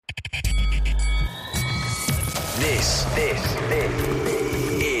This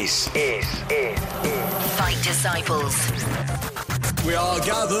is Fight Disciples. We are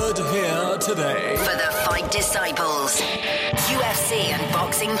gathered here today For the Fight Disciples. UFC and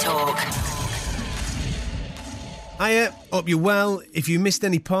boxing talk. Hiya, hope you're well. If you missed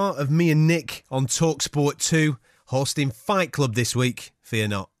any part of me and Nick on Talksport 2 hosting Fight Club this week, fear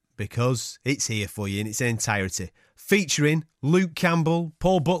not, because it's here for you in its entirety. Featuring Luke Campbell,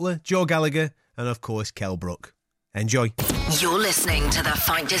 Paul Butler, Joe Gallagher, and of course, Kell Brook. Enjoy. You're listening to the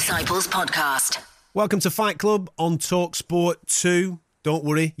Fight Disciples podcast. Welcome to Fight Club on Talksport 2. Don't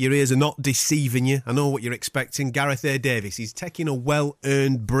worry, your ears are not deceiving you. I know what you're expecting. Gareth A. Davis, he's taking a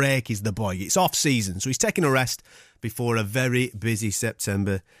well-earned break, is the boy. It's off-season, so he's taking a rest before a very busy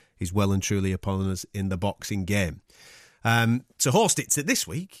September is well and truly upon us in the boxing game. To host it this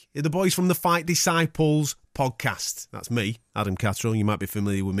week are the boys from the Fight Disciples podcast. That's me, Adam Cattrall. You might be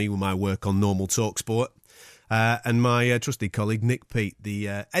familiar with me with my work on Normal Talksport. And my trusted colleague, Nick Peat,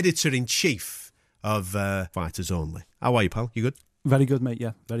 the editor-in-chief of Fighters Only. How are you, pal? You good? Very good, mate,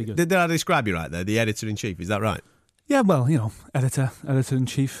 yeah, very good. Did I describe you right there? The editor-in-chief, is that right? Yeah, well, you know,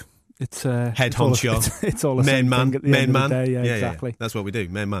 editor-in-chief. It's head honcho. It's all the main same man. thing at the main end man. of the day, yeah, exactly. Yeah. That's what we do,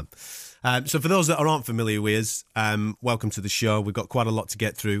 main man. So for those that aren't familiar with us, welcome to the show. We've got quite a lot to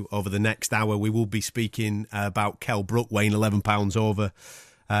get through over the next hour. We will be speaking about Kell Brook weighing 11 pounds over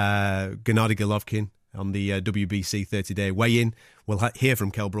Gennady Golovkin on the WBC 30-day weigh-in. We'll hear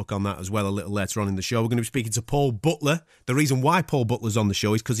from Kell Brook on that as well a little later on in the show. We're going to be speaking to Paul Butler. The reason why Paul Butler's on the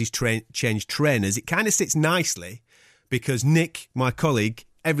show is because he's changed trainers. It kind of sits nicely because Nick, my colleague,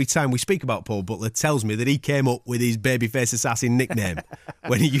 every time we speak about Paul Butler, tells me that he came up with his babyface assassin nickname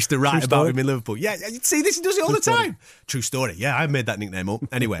when he used to write about him in Liverpool. Yeah, see, this he does it all the time. True story. Yeah, I made that nickname up.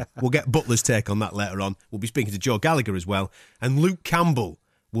 Anyway, we'll get Butler's take on that later on. We'll be speaking to Joe Gallagher as well. And Luke Campbell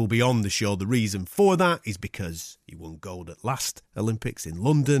will be on the show. The reason for that is because he won gold at last Olympics in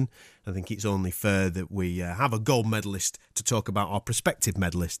London. I think it's only fair that we have a gold medalist to talk about our prospective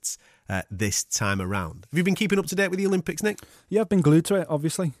medalists this time around. Have you been keeping up to date with the Olympics, Nick? Yeah, I've been glued to it,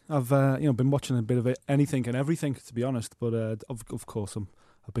 obviously. I've been watching a bit of it, anything and everything, to be honest. But of course,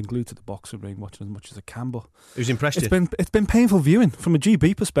 I've been glued to the boxing ring, watching as much as I can. But who's impressed you? It's been painful viewing. From a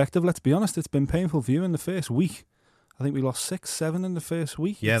GB perspective, let's be honest, it's been painful viewing the first week. I think we lost 6-7 in the first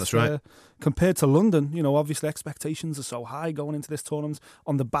week. Yeah, that's right. Compared to London, you know, obviously expectations are so high going into this tournament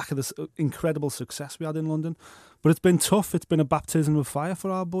on the back of this incredible success we had in London. But it's been tough. It's been a baptism of fire for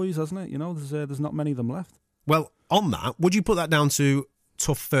our boys, hasn't it? You know, there's not many of them left. Well, on that, would you put that down to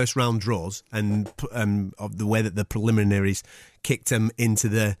tough first round draws and of the way that the preliminaries kicked them into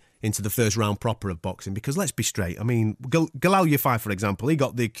the first round proper of boxing? Because let's be straight, I mean, Galal Yafai, for example, he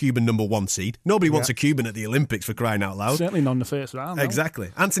got the Cuban number 1 seed. Nobody wants a Cuban at the Olympics, for crying out loud. Certainly not in the first round. No.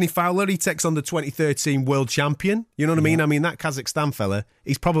 Exactly. Anthony Fowler, he takes on the 2013 world champion. You know what I mean? I mean, that Kazakhstan fella,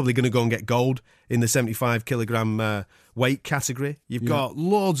 he's probably going to go and get gold in the 75 kilogram weight category. You've got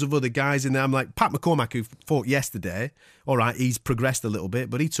loads of other guys in there. I'm like Pat McCormack, who fought yesterday. All right, he's progressed a little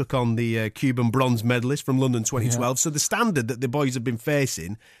bit, but he took on the Cuban bronze medalist from London 2012. So the standard that the boys have been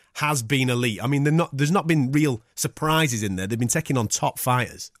facing has been elite. I mean, there's not been real surprises in there. They've been taking on top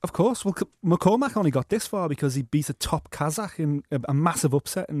fighters. Of course. Well, McCormack only got this far because he beat a top Kazakh in a massive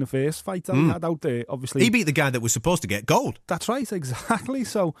upset in the first fight that he had out there. Obviously, he beat the guy that was supposed to get gold. That's right, exactly.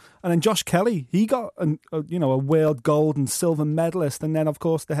 So, and then Josh Kelly, he got a world gold and silver medalist, and then of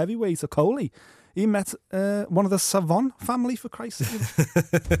course the heavyweight Okoli. He met one of the Savon family, for Christ's sake.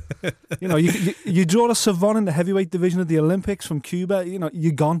 You know, you draw a Savon in the heavyweight division of the Olympics from Cuba. You know,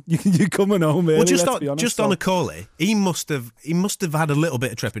 you're gone. You're coming home early. Well, just on Okoli, he must have had a little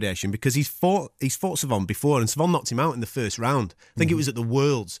bit of trepidation because he's fought Savon before, and Savon knocked him out in the first round. I think it was at the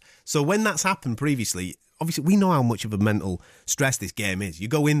Worlds. So when that's happened previously, obviously we know how much of a mental stress this game is. You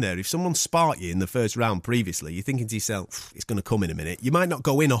go in there, if someone sparked you in the first round previously, you're thinking to yourself, it's going to come in a minute. You might not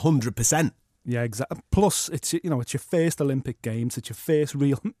go in 100%. Yeah, exactly. Plus, it's your first Olympic Games. It's your first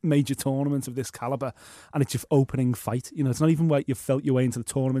real major tournament of this calibre, and it's your opening fight. You know, it's not even where you felt your way into the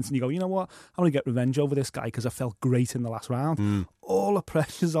tournament and you go, you know what, I'm going to get revenge over this guy because I felt great in the last round. All the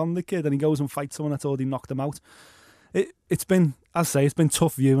pressure's on the kid, and he goes and fights someone that's already knocked him out. It's been, as I say, it's been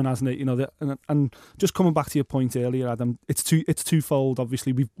tough viewing, hasn't it? You know, and just coming back to your point earlier, Adam, it's twofold.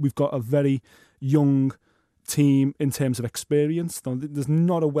 Obviously, we've got a very young team in terms of experience. There's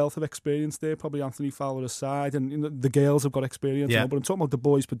not a wealth of experience there, probably Anthony Fowler aside, and you know, the girls have got experience, but I'm talking about the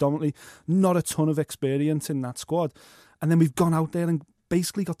boys predominantly. Not a ton of experience in that squad. And then we've gone out there and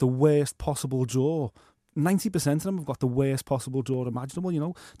basically got the worst possible draw 90% of them have got the worst possible draw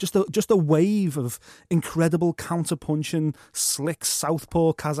imaginable, just a wave of incredible counter-punching, slick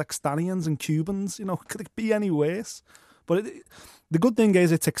southpaw Kazakhstanians and Cubans. Could it be any worse? But the good thing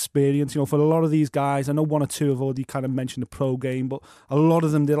is it's experience. For a lot of these guys, I know one or two have already kind of mentioned the pro game, but a lot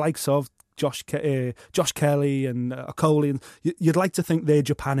of them, the likes of Josh Kelly and Okoli, you'd like to think they're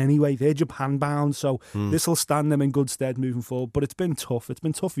Japan anyway. They're Japan bound, so this will stand them in good stead moving forward. But it's been tough. It's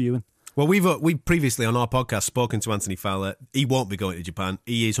been tough viewing. Well, we've previously on our podcast spoken to Anthony Fowler. He won't be going to Japan.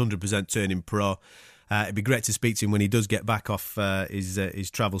 He is 100% turning pro. It'd be great to speak to him when he does get back off his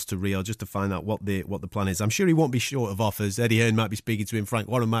travels to Rio, just to find out what the plan is. I'm sure he won't be short of offers. Eddie Hearn might be speaking to him. Frank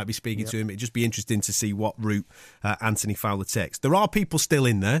Warren might be speaking to him. It'd just be interesting to see what route Anthony Fowler takes. There are people still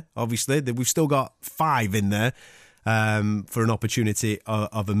in there, obviously. We've still got 5 in there for an opportunity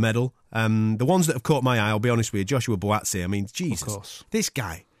of a medal. The ones that have caught my eye, I'll be honest with you, Joshua Buatsi. I mean, Jesus,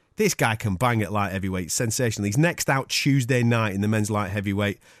 this guy can bang at light heavyweight. Sensational. He's next out Tuesday night in the men's light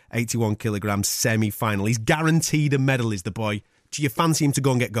heavyweight, 81 kilograms semi-final. He's guaranteed a medal, is the boy. Do you fancy him to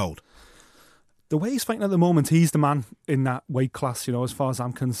go and get gold? The way he's fighting at the moment, he's the man in that weight class, as far as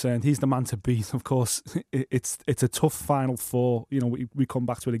I'm concerned. He's the man to beat. Of course, it's a tough final 4. We come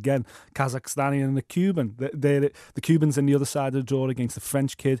back to it again. Kazakhstani and the Cuban. The Cubans in the other side of the draw against the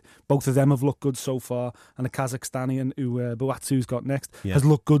French kid. Both of them have looked good so far. And the Kazakhstanian, who Buatsu's got next, has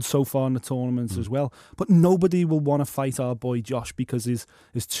looked good so far in the tournaments as well. But nobody will want to fight our boy Josh because he's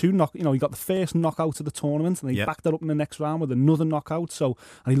two he got the first knockout of the tournament and he backed that up in the next round with another knockout. And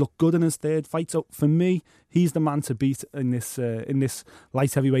he looked good in his third fight. So for me, he's the man to beat in this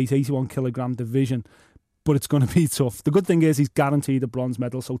light heavyweight 81 kilogram division. But it's going to be tough. The good thing is he's guaranteed a bronze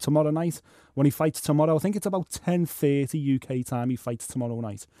medal. So tomorrow night, when he fights tomorrow, I think it's about 10:30 UK time. He fights tomorrow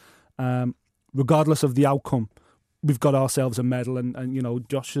night. Regardless of the outcome, we've got ourselves a medal, and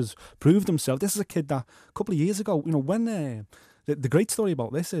Josh has proved himself. This is a kid that a couple of years ago, when the great story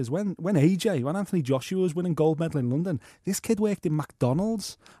about this is when Anthony Joshua was winning gold medal in London, this kid worked in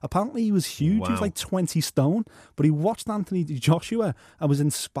McDonald's. Apparently he was huge. Wow. He was like 20 stone, but he watched Anthony Joshua and was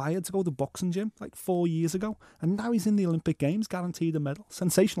inspired to go to the boxing gym like 4 years ago, and now he's in the Olympic Games, guaranteed a medal.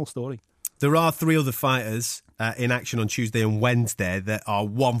 Sensational story. There are 3 other fighters in action on Tuesday and Wednesday that are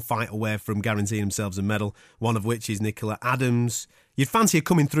one fight away from guaranteeing themselves a medal, one of which is Nicola Adams. You'd fancy her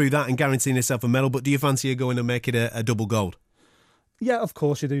coming through that and guaranteeing herself a medal, but do you fancy her going and make it a double gold? Yeah, of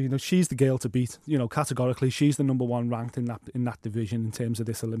course you do. She's the girl to beat. Categorically, she's the number 1 ranked in that division in terms of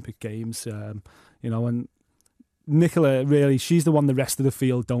this Olympic Games. And Nicola, really, she's the one the rest of the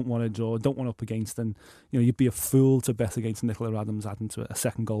field don't want to draw, don't want up against. And you'd be a fool to bet against Nicola Adams adding to a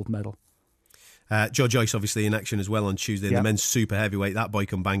second gold medal. Joe Joyce obviously in action as well on Tuesday in the men's super heavyweight. That boy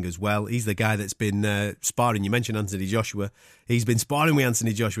can bang as well. He's the guy that's been sparring. You mentioned Anthony Joshua. He's been sparring with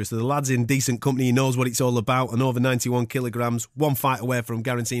Anthony Joshua, so the lad's in decent company. He knows what it's all about, and over 91 kilograms, one fight away from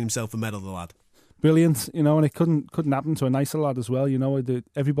guaranteeing himself a medal, the lad. Brilliant, and it couldn't happen to a nicer lad as well.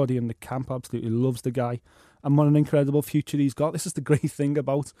 Everybody in the camp absolutely loves the guy, and what an incredible future he's got. This is the great thing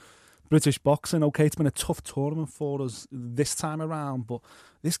about British boxing. Okay, it's been a tough tournament for us this time around, but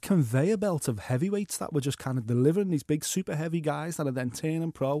this conveyor belt of heavyweights that we're just kind of delivering, these big super heavy guys that are then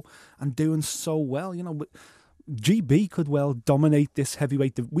turning pro and doing so well. GB could well dominate this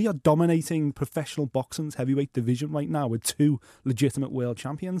heavyweight. We are dominating professional boxing's heavyweight division right now with 2 legitimate world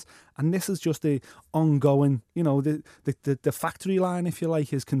champions, and this is just the ongoing, the factory line, if you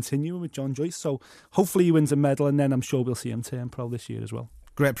like, is continuing with John Joyce. So hopefully he wins a medal, and then I'm sure we'll see him turn pro this year as well.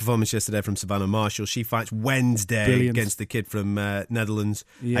 Great performance yesterday from Savannah Marshall. She fights Wednesday against the kid from Netherlands.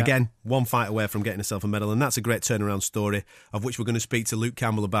 Yeah. Again, one fight away from getting herself a medal, and that's a great turnaround story, of which we're going to speak to Luke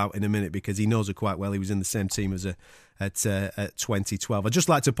Campbell about in a minute, because he knows her quite well. He was in the same team as her at 2012. I'd just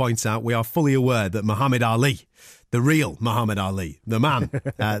like to point out, we are fully aware that Muhammad Ali, the real Muhammad Ali, the man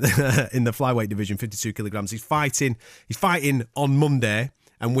in the flyweight division, 52 kilograms, he's fighting on Monday,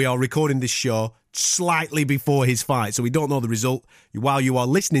 and we are recording this show slightly before his fight, so we don't know the result. While you are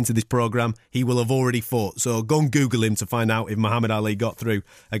listening to this programme, he will have already fought, so go and Google him to find out if Muhammad Ali got through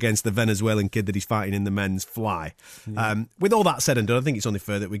against the Venezuelan kid that he's fighting in the men's fly. With all that said and done, I think it's only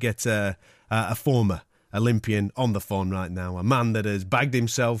fair that we get a former Olympian on the phone right now, a man that has bagged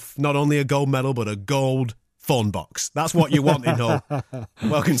himself not only a gold medal but a gold phone box. That's what you want in Hull.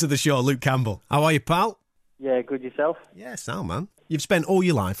 Welcome to the show, Luke Campbell. How are you, pal? Yeah, good. Yourself? Yeah, sound, man. You've spent all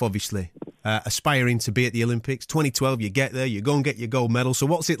your life, obviously, aspiring to be at the Olympics. 2012, you get there, you go and get your gold medal. So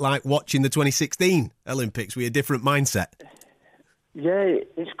what's it like watching the 2016 Olympics with a different mindset? Yeah,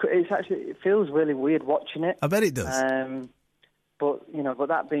 it's actually, it feels really weird watching it. I bet it does. But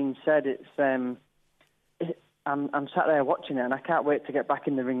that being said, I'm sat there watching it, and I can't wait to get back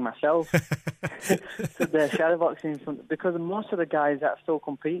in the ring myself. So they're shadowboxing in front, because most of the guys that are still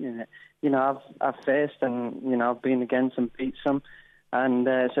competing in it, I've faced and I've been against and beat some, and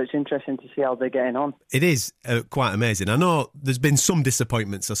so it's interesting to see how they're getting on. It is quite amazing. I know there's been some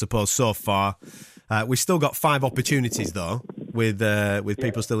disappointments, I suppose, so far. We've still got 5 opportunities though, with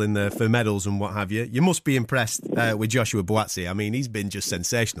people still in there for medals and what have you. You must be impressed with Joshua Buatsi. I mean, he's been just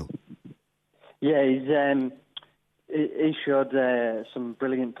sensational. Yeah, he showed some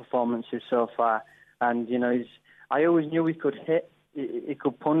brilliant performances so far, and I always knew he could hit, he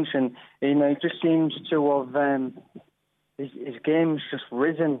could punch, and he just seems to have his game's just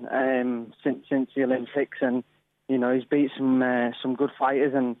risen since the Olympics, and he's beat some good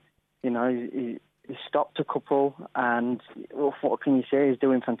fighters, and he stopped a couple, and what can you say? He's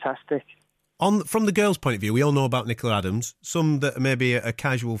doing fantastic. From the girls' point of view, we all know about Nicola Adams. Some that maybe are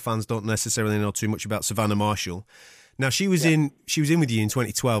casual fans don't necessarily know too much about Savannah Marshall. Now she was in with you in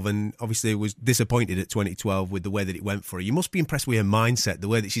 2012, and obviously was disappointed at 2012 with the way that it went for her. You must be impressed with her mindset, the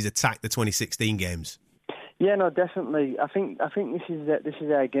way that she's attacked the 2016 games. Yeah, no, definitely. I think this is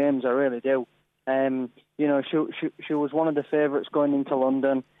their games. I really do. She was one of the favourites going into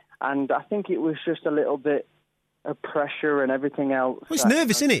London, and I think it was just a little bit of pressure and everything else. Well, it's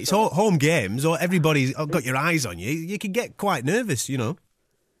nervous, isn't it? It's home games, or everybody's got your eyes on you. You can get quite nervous,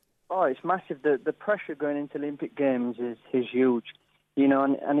 Oh, it's massive. The pressure going into Olympic Games is huge,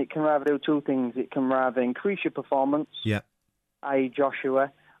 and it can rather do 2 things. It can rather increase your performance, i.e.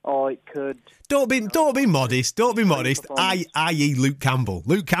 Joshua, or it could... Don't be modest. Don't be modest. I.e. Luke Campbell.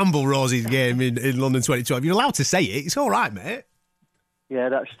 Luke Campbell rose his game in London 2012. You're allowed to say it. It's all right, mate. Yeah,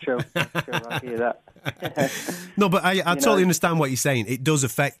 that's true. I hear that. No, but I totally understand what you're saying. It does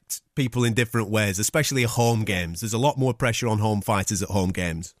affect people in different ways, especially at home games. There's a lot more pressure on home fighters at home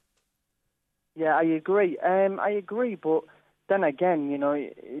games. Yeah, I agree. But then again,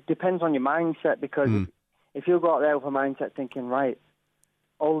 it depends on your mindset, because if you go out there with a mindset thinking, right,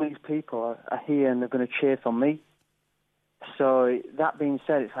 all these people are here and they're going to cheer for me. So that being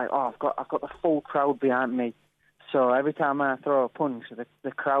said, it's like, I've got the full crowd behind me. So every time I throw a punch,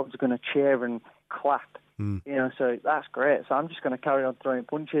 the crowd's going to cheer and clap. So that's great. So I'm just going to carry on throwing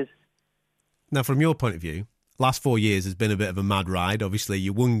punches. Now, from your point of view, last 4 years has been a bit of a mad ride. Obviously,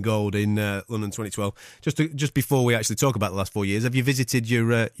 you won gold in London 2012. Just before we actually talk about the last 4 years, have you visited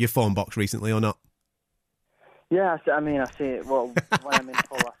your phone box recently or not? Yeah, I see it. Well, when I'm in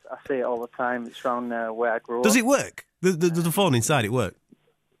Hull, I see it all the time. It's around where I grew up. Does it work? The phone inside it work?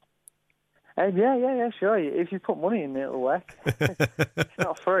 Yeah, sure. If you put money in it, it'll work. It's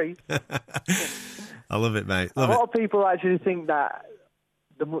not free. I love it, mate. A lot of people actually think that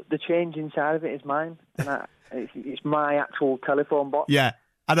the change inside of it is mine, and it's my actual telephone box. Yeah,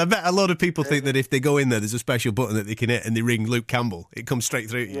 and I bet a lot of people think that if they go in there's a special button that they can hit and they ring Luke Campbell, it comes straight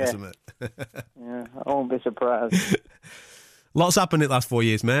through to you or something. Yeah, I won't be surprised. Lots happened in the last 4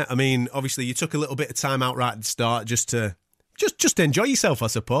 years, mate. I mean, obviously you took a little bit of time out right at the start just to enjoy yourself, I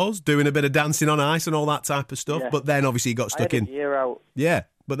suppose, doing a bit of dancing on ice and all that type of stuff. Yeah. But then obviously you got stuck in. A year out. Yeah,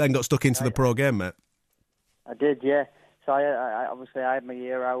 but then got stuck into the pro game, mate. I did, yeah. So I obviously I had my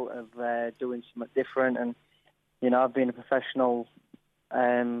year out of doing something different, and I've been a professional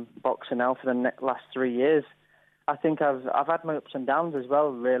boxer now for the last 3 years. I think I've had my ups and downs as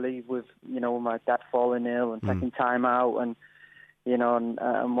well, really, with my dad falling ill and taking time out, and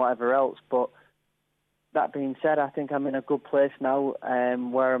and whatever else. But that being said, I think I'm in a good place now,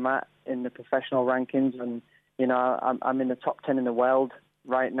 where I'm at in the professional rankings, and I'm in the top 10 in the world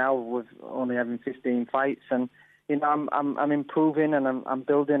right now with only having 15 fights, and I'm improving, and I'm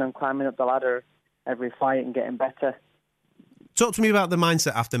building and climbing up the ladder every fight and getting better. Talk to me about the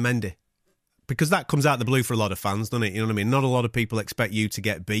mindset after Mendy, because that comes out of the blue for a lot of fans, doesn't it? You know what I mean? Not a lot of people expect you to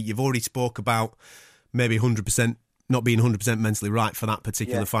get beat. You've already spoke about maybe 100%. Not being 100% mentally right for that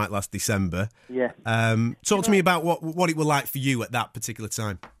particular fight last December. Yeah. Talk to me about what it was like for you at that particular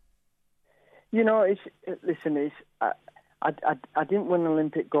time. I didn't win an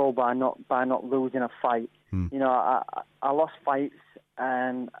Olympic gold by not losing a fight. I lost fights,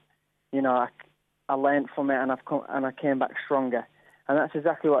 and I learned from it, and I came back stronger, and that's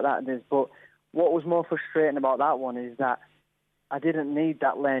exactly what that is. But what was more frustrating about that one is that I didn't need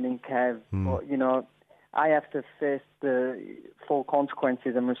that learning curve, but I have to face the full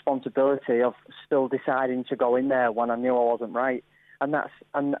consequences and responsibility of still deciding to go in there when I knew I wasn't right, and that's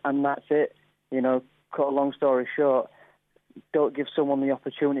it. Cut a long story short, don't give someone the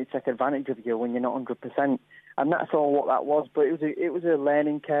opportunity to take advantage of you when you're not 100%, and that's all what that was. But it was a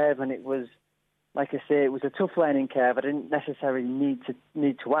learning curve, and it was, like I say, it was a tough learning curve. I didn't necessarily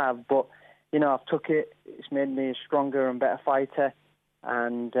need to have, but I've took it. It's made me a stronger and better fighter.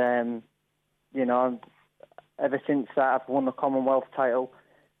 And, ever since that, I've won the Commonwealth title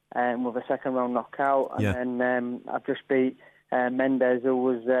with a second round knockout. And then I've just beat Mendes, who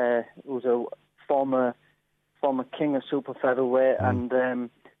was a former king of super featherweight, and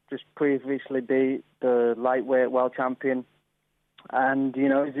just previously beat the lightweight world champion. And,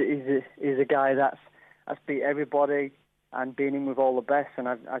 he's a guy that's beat everybody and beating with all the best, and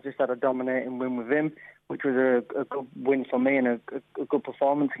I just had a dominating win with him, which was a good win for me and a good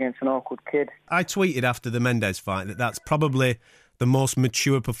performance against an awkward kid. I tweeted after the Mendes fight that's probably the most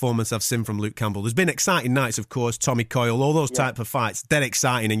mature performance I've seen from Luke Campbell. There's been exciting nights, of course, Tommy Coyle, all those type of fights, dead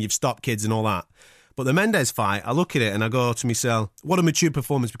exciting, and you've stopped kids and all that. But the Mendes fight, I look at it and I go to myself, what a mature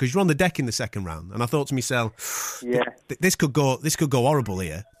performance, because you're on the deck in the second round. And I thought to myself, this could go horrible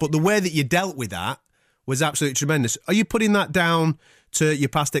here. But the way that you dealt with that was absolutely tremendous. Are you putting that down to your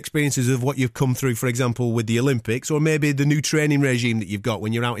past experiences of what you've come through, for example, with the Olympics, or maybe the new training regime that you've got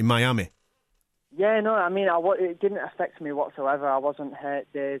when you're out in Miami? Yeah, no, I mean, it didn't affect me whatsoever. I wasn't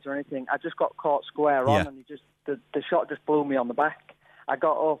hurt days or anything. I just got caught square on, and the shot just blew me on the back. I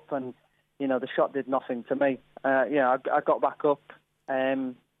got up, and the shot did nothing to me. I got back up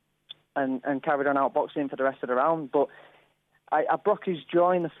and carried on outboxing for the rest of the round, but I broke his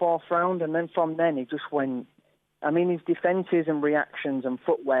jaw in the fourth round, and then from then he just went. I mean, his defences and reactions and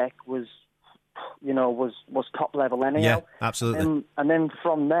footwork was top level anyhow. Yeah, absolutely. And then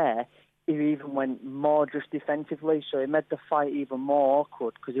from there, he even went more just defensively, so it made the fight even more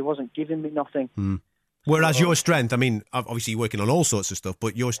awkward because he wasn't giving me nothing. Whereas your strength, I mean, obviously you're working on all sorts of stuff,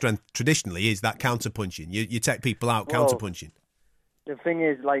 but your strength traditionally is that counter-punching. You take people out counter-punching. The thing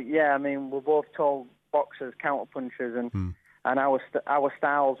is, we're both tall boxers, counter-punchers, and our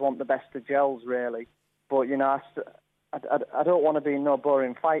styles want the best of gels, really. But, I don't want to be in no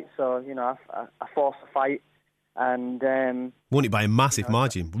boring fight, so, I force a fight. And won it by a massive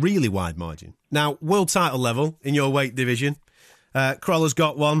margin, really wide margin. Now, world title level in your weight division, Croller's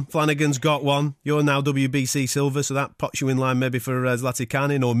got one, Flanagan's got one. You're now WBC silver, so that puts you in line maybe for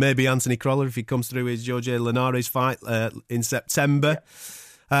Zlatikanin, or maybe Anthony Croller if he comes through his Jorge Linares fight in September.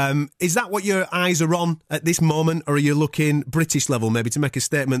 Yeah. Is that what your eyes are on at this moment, or are you looking British level maybe to make a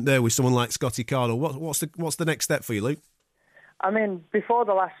statement there with someone like Scotty Cardo? What's the next step for you, Luke? I mean, before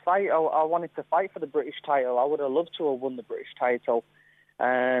the last fight, I wanted to fight for the British title. I would have loved to have won the British title.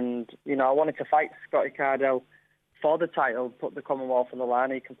 And, I wanted to fight Scotty Cardo for the title, put the Commonwealth on the line.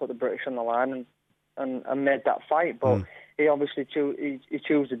 He can put the British on the line and made that fight. But he obviously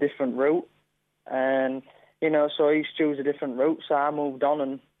chose a different route. And, so he's chose a different route. So I moved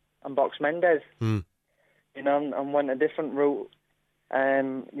on and boxed Mendes, and went a different route.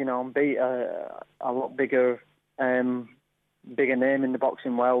 And beat a lot bigger name in the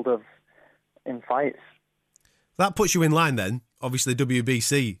boxing world in fights. That puts you in line then. Obviously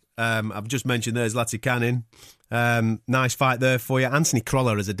WBC. I've just mentioned there's Zlatikanin. Nice fight there for you. Anthony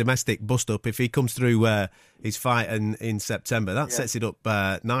Croller as a domestic bust-up. If he comes through his fight in September, that sets it up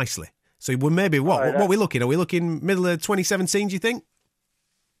nicely. So we're maybe, what are we looking? Are we looking middle of 2017, do you think?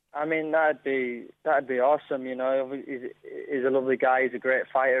 I mean, that'd be awesome. He's a lovely guy. He's a great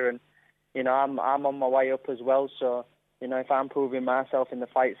fighter. And, I'm on my way up as well. So, if I'm proving myself in the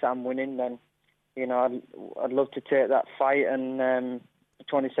fights I'm winning, then, I'd love to take that fight. And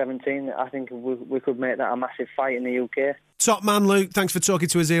 2017, I think we could make that a massive fight in the UK. Top man, Luke, thanks for talking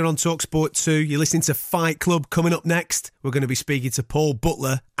to us here on Talksport 2. You're listening to Fight Club. Coming up next, we're going to be speaking to Paul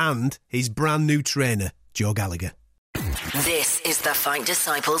Butler and his brand new trainer, Joe Gallagher. This is the Fight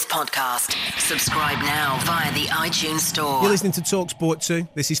Disciples podcast. Subscribe now via the iTunes store. You're listening to TalkSport 2.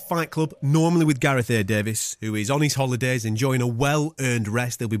 This is Fight Club, normally with Gareth A. Davis, who is on his holidays, enjoying a well-earned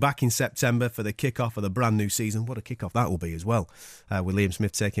rest. He'll be back in September for the kick-off of the brand new season. What a kick-off that will be as well. With Liam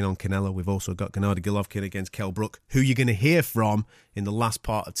Smith taking on Canelo. We've also got Gennady Golovkin against Kell Brook, who you're going to hear from in the last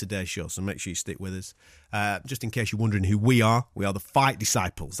part of today's show, so make sure you stick with us. Just in case you're wondering who we are the Fight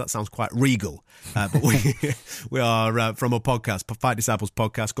Disciples. That sounds quite regal, but we are from a podcast, Fight Disciples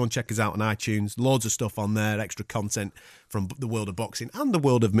podcast. Go and check us out on iTunes. Loads of stuff on there, extra content from the world of boxing and the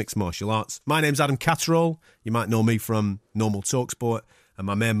world of mixed martial arts. My name's Adam Catterall. You might know me from Normal Talksport, and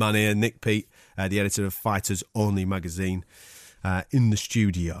my main man here, Nick Pete, the editor of Fighters Only magazine, in the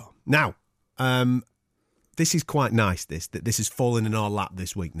studio. Now, this is quite nice, that this has fallen in our lap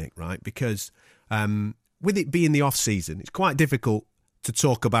this week, Nick, right? Because with it being the off-season, it's quite difficult to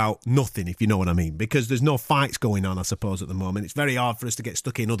talk about nothing, if you know what I mean, because there's no fights going on, I suppose, at the moment. It's very hard for us to get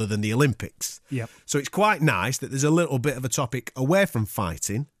stuck in other than the Olympics. Yep. So it's quite nice that there's a little bit of a topic away from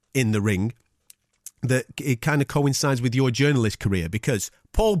fighting in the ring that it kind of coincides with your journalist career, because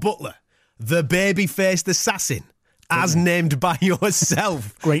Paul Butler, the baby-faced assassin, as named by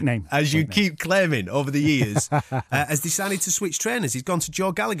yourself. Great name. As you keep claiming over the years, has decided to switch trainers. He's gone to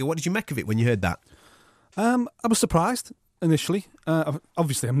Joe Gallagher. What did you make of it when you heard that? I was surprised initially.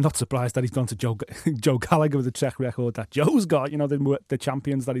 Obviously, I'm not surprised that he's gone to Joe Gallagher with the track record that Joe's got, the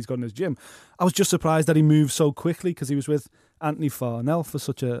champions that he's got in his gym. I was just surprised that he moved so quickly because he was with Anthony Farnell for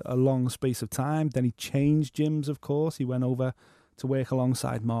such a long space of time. Then he changed gyms, of course. He went over to work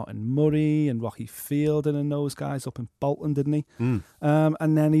alongside Martin Murray and Rocky Fielding and those guys up in Bolton, didn't he?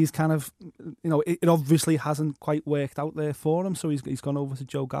 And then he's kind of, it obviously hasn't quite worked out there for him, so he's gone over to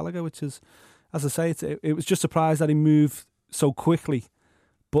Joe Gallagher, which is, as I say, it was just surprised that he moved so quickly.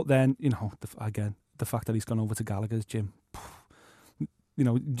 But then, the fact that he's gone over to Gallagher's gym,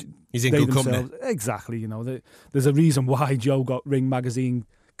 he's in good company. Exactly, there's a reason why Joe got Ring Magazine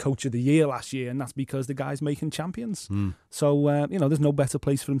Coach of the Year last year, and that's because the guy's making champions. So, there's no better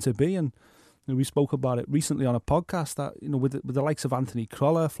place for him to be. And we spoke about it recently on a podcast that, with the likes of Anthony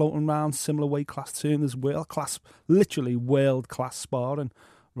Croller floating around, similar weight class to him, there's literally world-class sparring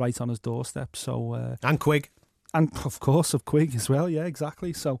right on his doorstep. So and Quigg. And, of course, of Quigg as well, yeah,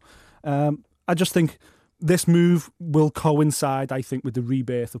 exactly. So I just think this move will coincide, I think, with the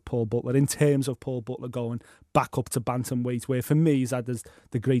rebirth of Paul Butler in terms of Paul Butler going back up to bantamweight, where for me he's had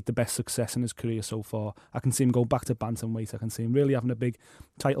the best success in his career so far. I can see him go back to bantamweight. I can see him really having a big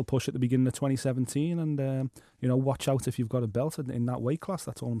title push at the beginning of 2017, and watch out if you've got a belt in that weight class.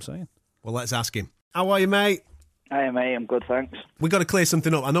 That's all I'm saying. Well, let's ask him. How are you, mate? Hi, mate. I'm good, thanks. We've got to clear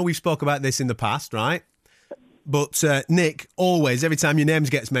something up. I know we've spoke about this in the past, right? But Nick, always, every time your name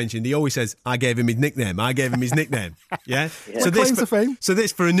gets mentioned, he always says, I gave him his nickname. Yeah? So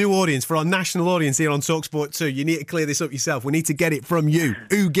this, for a new audience, for our national audience here on Talksport 2, you need to clear this up yourself. We need to get it from you.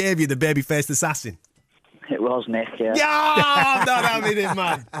 Who gave you the baby-faced assassin? It was Nick, yeah. Yeah, I'm not having it,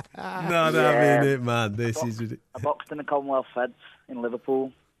 man. Not having it, man. This is ridiculous. I boxed in the Commonwealth Feds in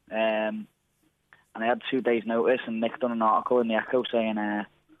Liverpool, and I had 2 days' notice, and Nick done an article in the Echo saying,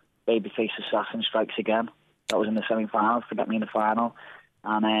 baby-faced assassin strikes again. That was in the semi-final, forgot me in the final.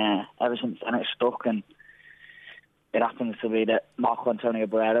 And ever since then it stuck, and it happens to be that Marco Antonio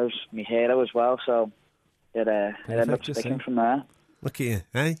Barrero's my hero as well, so it ended up sticking from there. Look at you,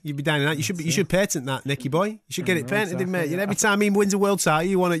 eh? You'd be down in that. You should patent that, Nicky boy. You should get it patented, mate. Every time he wins a world title,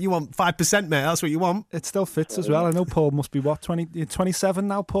 you want 5%, mate. That's what you want. It still fits as well. I know Paul must be 27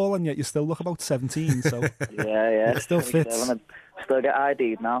 now, Paul, and yet you still look about 17. So yeah, it still fits. Still get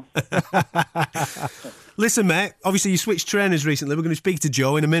ID'd now. Listen, mate, obviously you switched trainers recently. We're going to speak to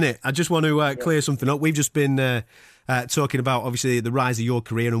Joe in a minute. I just want to clear something up. We've just been talking about, obviously, the rise of your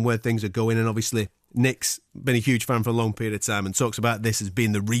career and where things are going. And obviously, Nick's been a huge fan for a long period of time and talks about this as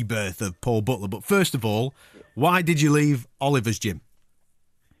being the rebirth of Paul Butler. But first of all, why did you leave Oliver's gym?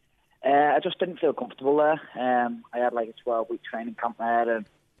 I just didn't feel comfortable there. I had like a 12-week training camp there, and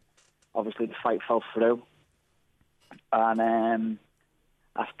obviously the fight fell through. And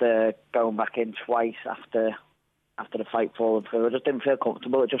after going back in twice after the fight falling through, I just didn't feel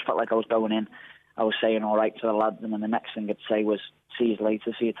comfortable. It just felt like I was going in, I was saying all right to the lads, and then the next thing I'd say was, see you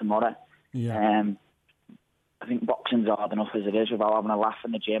later, see you tomorrow. Yeah. I think boxing's hard enough as it is without having a laugh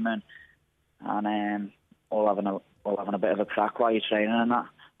in the gym and all having a bit of a crack while you're training and that.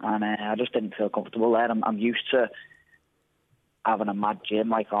 And I just didn't feel comfortable there. I'm used to having a mad gym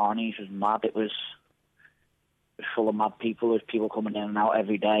like Arnie's was mad. It was full of mad people. There's people coming in and out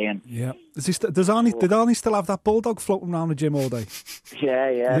every day. And yeah, did Arnie still have that bulldog floating around the gym all day?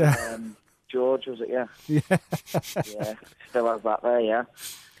 Yeah. George, was it? Yeah. Yeah, still has that there. Yeah,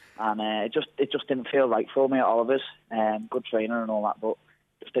 and it just didn't feel right for me at Oliver's. Good trainer and all that, but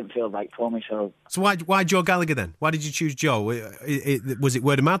it just didn't feel right for me. So why Joe Gallagher then? Why did you choose Joe? Was it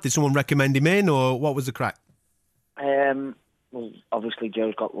word of mouth? Did someone recommend him in, or what was the crack? Well, obviously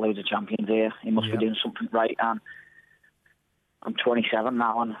Joe's got loads of champions here. He must be doing something right. And I'm 27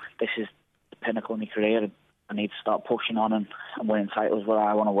 now, and this is the pinnacle of my career. I need to start pushing on and winning titles where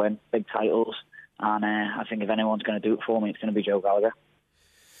I want to win, big titles. And I think if anyone's going to do it for me, it's going to be Joe Gallagher.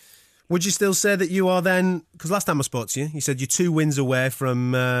 Would you still say that you are then, because last time I spoke to you, you said you're 2 wins away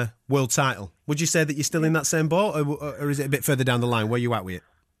from world title. Would you say that you're still in that same boat, or is it a bit further down the line? Where are you at with it?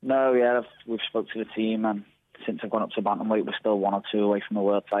 No, yeah, we've spoke to the team, and since I've gone up to bantamweight, we're still 1 or 2 away from the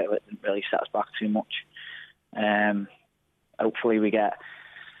world title. It didn't really set us back too much. Hopefully we get...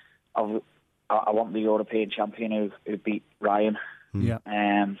 I want the European champion who beat Ryan. Yeah.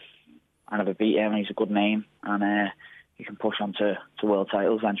 And if I beat him, he's a good name, and he can push on to world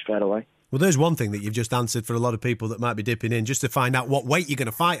titles then straight away. Well, there's one thing that you've just answered for a lot of people that might be dipping in, just to find out what weight you're going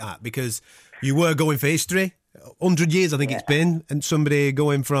to fight at, because you were going for history. 100 years, I think it's been, and somebody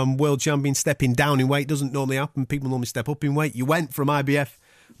going from world champion stepping down in weight doesn't normally happen. People normally step up in weight. You went from IBF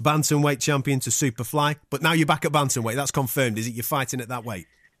bantamweight champion to superfly, but now you're back at bantamweight. That's confirmed, is it? You're fighting at that weight?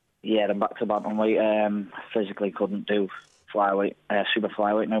 Yeah, I'm back to bantamweight. Physically couldn't do flyweight, super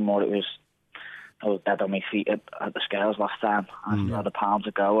flyweight no more. I was dead on my feet at the scales last time. I had a pound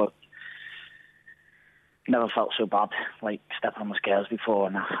to go. Never felt so bad like stepping on the scales before,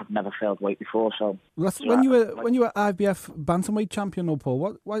 and I've never failed weight before. So when you were IBF bantamweight champion, though,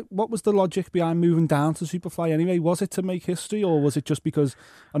 Paul, what was the logic behind moving down to superfly anyway? Was it to make history, or was it just because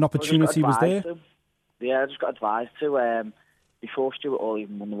an opportunity was there? I just got advised to. Before Stuart Hall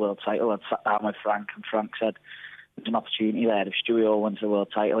even won the world title, I'd sat down with Frank, and Frank said, "There's an opportunity there. If Stuart Hall wins the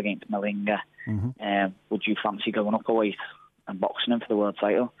world title against Malinga, would you fancy going up a weight and boxing him for the world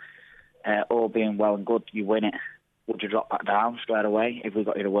title? All being well and good, you win it. Would you drop back down straight away if we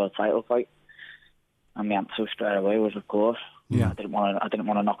got you the world title fight?" And the answer straight away was, of course. Yeah. I didn't want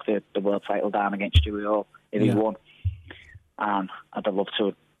to knock the world title down against Stuart Hall if he won. And I'd have loved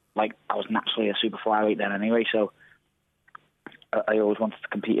to. Like, I was naturally a super flyweight then anyway, so I always wanted to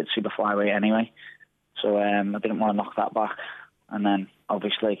compete at super flyweight anyway. So I didn't want to knock that back. And then,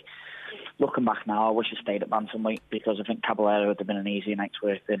 obviously, looking back now, I wish I stayed at bantamweight, because I think Caballero would have been an easier night's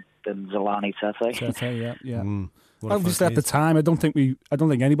work than Zolani Tete. Tete, yeah. Obviously, at the time, I don't think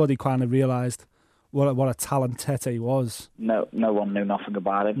anybody kind of realised what a talent Tete was. No one knew nothing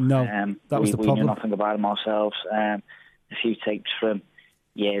about him. No, that was the problem. We knew nothing about him ourselves. A few tapes from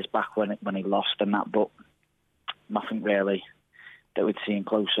years back when he lost and that, but nothing really that we'd seen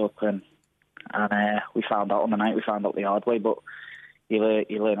close up. And we found out on the night. We found out the hard way, but you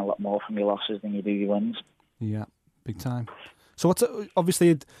learn a lot more from your losses than you do your wins. Yeah, big time. So what's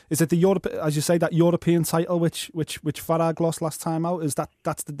obviously, is it the Europe, as you say, that European title which Farag lost last time out?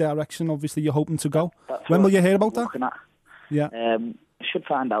 That's the direction obviously you're hoping to go? When will you hear about that? At. Yeah. I should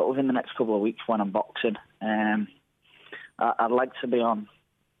find out within the next couple of weeks when I'm boxing. I'd like to be on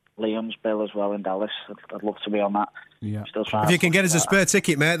Liam's bill as well in Dallas. I'd love to be on that. Yeah. Still trying. If you can get us a spare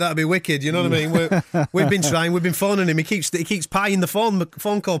ticket, mate, that'd be wicked. You know what I mean? We've been trying. We've been phoning him. He keeps pieing the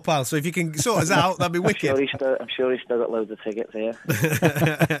phone call, pal. So if you can sort us out, that'd be wicked. I'm sure he's still got loads of tickets here.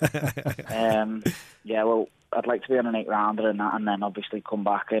 Yeah, well, I'd like to be on an 8-rounder and that, and then obviously come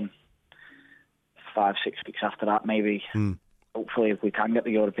back in 5-6 weeks after that, maybe. Hopefully, if we can get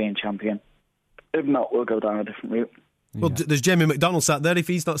the European champion. If not, we'll go down a different route. Well, there's Jamie McDonald sat there. If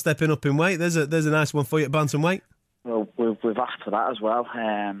he's not stepping up in weight, there's a nice one for you at bantamweight. Well, we've asked for that as well.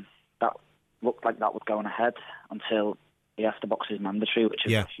 That looked like that was going ahead until he has to box his mandatory, which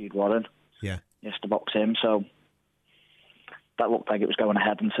is Rashid Warren. Yeah, he has to box him, so that looked like it was going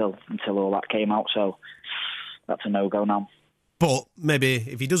ahead until all that came out. So that's a no-go now. But maybe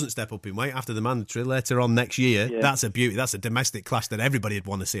if he doesn't step up in weight after the mandatory later on next year, that's a beauty. That's a domestic clash that everybody would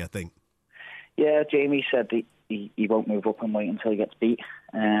want to see, I think. Yeah, Jamie said that he won't move up in weight until he gets beat.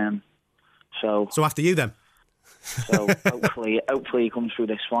 So after you then. So hopefully he comes through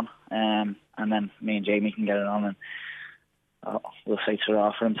this one, and then me and Jamie can get it on, and we'll say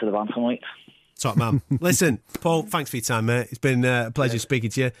ta-ra for him to the bantamweight. Top man. Listen, Paul, thanks for your time, mate. It's been a pleasure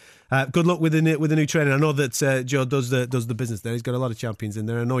speaking to you. Good luck with the new training. I know that Joe does the business there. He's got a lot of champions in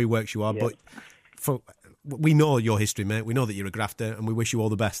there. I know he works you hard, but we know your history, mate. We know that you're a grafter, and we wish you all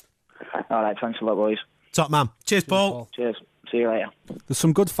the best. All right, thanks a lot, boys. Top man. Cheers, Paul. Cheers. See you later. There's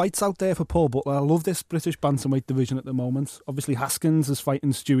some good fights out there for Paul Butler. I love this British bantamweight division at the moment. Obviously, Haskins is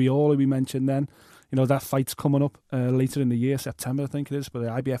fighting Stewie Hall, who we mentioned then. You know, that fight's coming up later in the year, September, I think it is, for the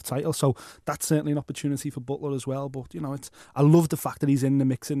IBF title. So that's certainly an opportunity for Butler as well. But, you know, I love the fact that he's in the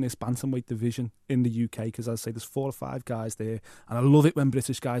mix in this bantamweight division in the UK, because, as I say, there's 4 or 5 guys there. And I love it when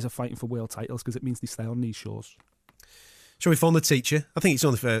British guys are fighting for world titles, because it means they stay on these shows. Shall we phone the teacher? I think it's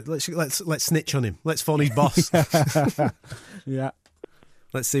only fair. Let's snitch on him. Let's phone his boss. Yeah.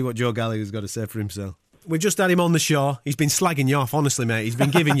 Let's see what Joe Gallagher's got to say for himself. We just had him on the show. He's been slagging you off, honestly, mate. He's been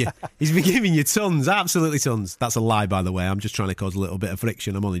giving you tons, absolutely tons. That's a lie, by the way. I'm just trying to cause a little bit of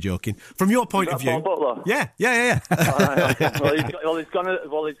friction. I'm only joking. From your point of view, Butler? Yeah. Okay. Well, he's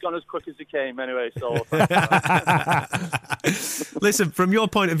gone as quick as he came anyway. So, listen, from your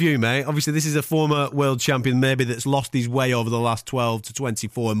point of view, mate. Obviously, this is a former world champion, maybe that's lost his way over the last 12 to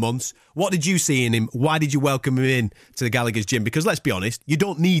 24 months. What did you see in him? Why did you welcome him in to the Gallagher's gym? Because let's be honest, you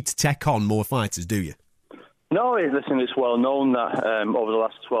don't need to take on more fighters, do you? No, listen, it's well known that over the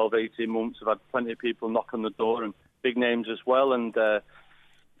last 12, 18 months, I've had plenty of people knock on the door, and big names as well, and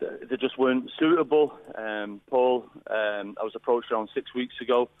they just weren't suitable. Paul, I was approached around 6 weeks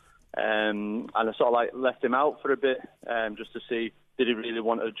ago, and I sort of left him out for a bit just to see did he really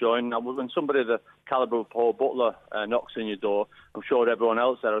want to join? Now, when somebody the calibre of Paul Butler knocks on your door, I'm sure everyone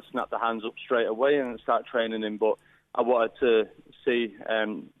else there will snap their hands up straight away and start training him. But I wanted to see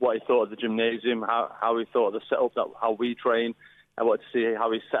what he thought of the gymnasium, how he thought of the setup, how we train. I wanted to see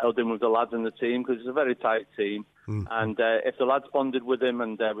how he settled in with the lads in the team, because it's a very tight team. And if the lads bonded with him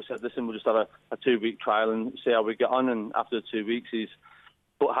and we said, listen, we'll just have a 2-week trial and see how we get on. And after the 2 weeks, he's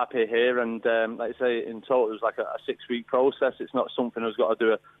but happy here. And like I say, in total, it was like a 6-week process. It's not something I was got to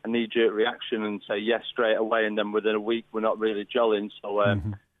do a knee-jerk reaction and say yes straight away, and then within a week we're not really gelling. So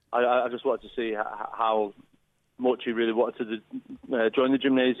I just wanted to see how much he really wanted to join the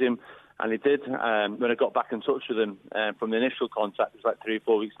gymnasium, and he did. When I got back in touch with him from the initial contact, it was like 3 or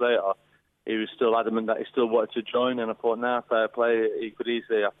 4 weeks later, he was still adamant that he still wanted to join, and I thought, fair play. He could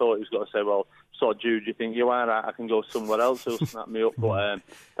easily, I thought he was going to say, well, sort of Jude, you think you are? I can go somewhere else. He'll snap me up. But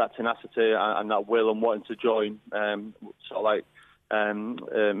that tenacity and that will and wanting to join made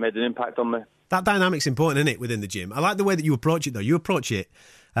an impact on me. That dynamic's important, isn't it, within the gym? I like the way that you approach it, though. You approach it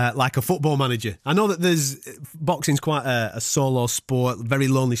like a football manager. I know that boxing's quite a solo sport, very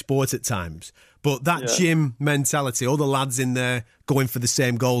lonely sport at times. But that gym mentality, all the lads in there going for the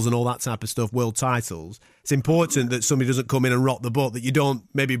same goals and all that type of stuff, world titles, it's important that somebody doesn't come in and rock the boat, that you don't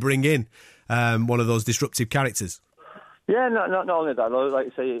maybe bring in one of those disruptive characters. Yeah, not only that, like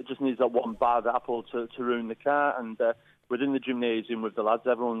you say, it just needs that one bad apple to ruin the car. And within the gymnasium with the lads,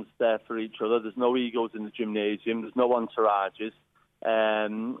 everyone's there for each other. There's no egos in the gymnasium. There's no entourages.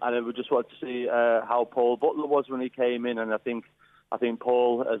 And we just wanted to see how Paul Butler was when he came in. And I think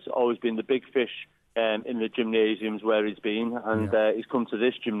Paul has always been the big fish in the gymnasiums where he's been. And he's come to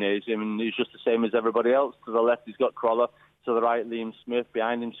this gymnasium and he's just the same as everybody else. To the left, he's got Crawler. To the right, Liam Smith.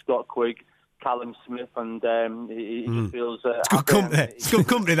 Behind him, Scott Quigg. Callum Smith, and he just feels it's good company. It's good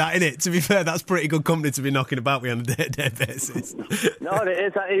company, that, isn't it? To be fair, that's pretty good company to be knocking about with on a day-to-day basis. No, it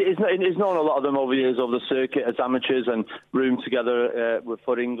is. He's known a lot of them over the years, over the circuit as amateurs, and roomed together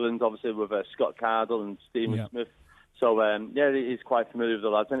for England, obviously with Scott Cardle and Stephen Smith. So he's quite familiar with the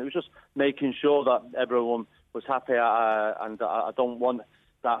lads, and it was just making sure that everyone was happy. And I don't want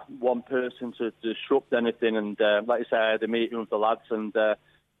that one person to disrupt anything. And like you say, I had a meeting with the lads, and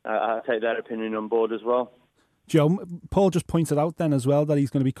I take their opinion on board as well. Joe, Paul just pointed out then as well that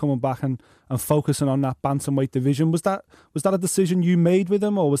he's going to be coming back and focusing on that bantamweight division. Was that a decision you made with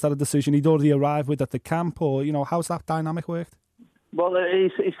him, or was that a decision he'd already arrived with at the camp, or how's that dynamic worked? Well,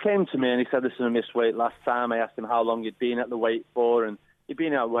 he came to me and he said, listen, I missed weight last time. I asked him how long he'd been at the weight for, and he'd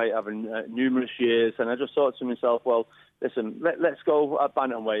been at weight having numerous years. And I just thought to myself, well, listen, let's go at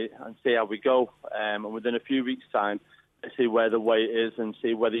bantamweight and see how we go. And within a few weeks' time, see where the weight is and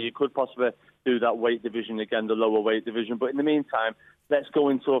see whether you could possibly do that weight division again, the lower weight division. But in the meantime, let's go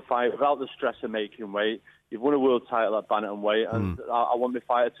into a fight without the stress of making weight. You've won a world title at bantamweight, and I want my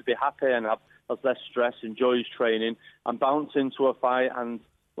fighter to be happy and have less stress, enjoy his training, and bounce into a fight. And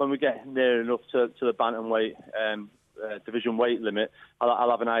when we get near enough to the bantamweight division weight limit,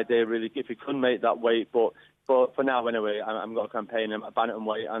 I'll have an idea really if he can make that weight. But for now, anyway, I'm going to campaign him at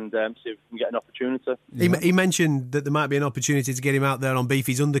bantamweight and see if we can get an opportunity. He mentioned that there might be an opportunity to get him out there on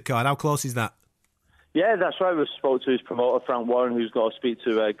Beefy's undercard. How close is that? Yeah, that's right. We spoke to his promoter, Frank Warren, who's got to speak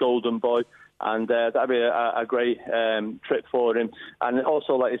to Golden Boy, and that'd be a great trip for him. And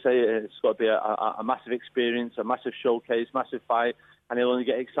also, like you say, it's got to be a massive experience, a massive showcase, massive fight, and he'll only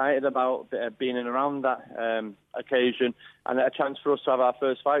get excited about being in around that occasion, and a chance for us to have our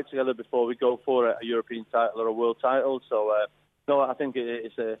first fight together before we go for a European title or a world title. So, I think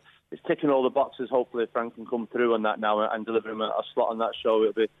it's ticking all the boxes. Hopefully, Frank can come through on that now and deliver him a slot on that show.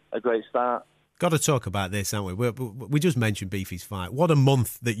 It'll be a great start. Got to talk about this, haven't we? We just mentioned Beefy's fight. What a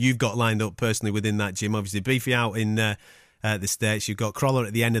month that you've got lined up personally within that gym. Obviously, Beefy out in the States. You've got Crawler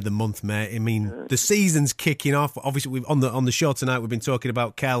at the end of the month, mate. I mean, the season's kicking off. Obviously, on the show tonight, we've been talking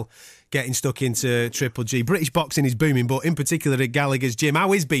about Kel getting stuck into Triple G. British boxing is booming, but in particular at Gallagher's gym.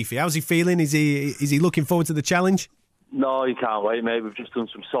 How is Beefy? How's he feeling? Is he looking forward to the challenge? No, he can't wait, mate. We've just done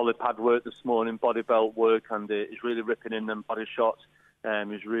some solid pad work this morning, body belt work, and he's really ripping in them body shots.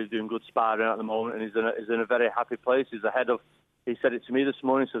 He's really doing good sparring at the moment, and he's in a very happy place. He's ahead of. He said it to me this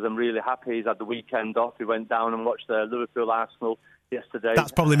morning. He says, I'm really happy. He's had the weekend off. He went down and watched Liverpool Arsenal yesterday.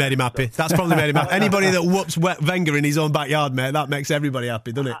 That's probably made him happy. Anybody that whoops Wenger in his own backyard, mate, that makes everybody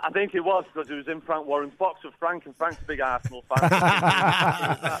happy, doesn't it? I think it was, because he was in Frank Warren's box with Frank, and Frank's a big Arsenal fan.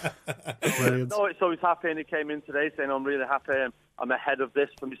 So he's happy, and he came in today saying, I'm really happy. I'm ahead of this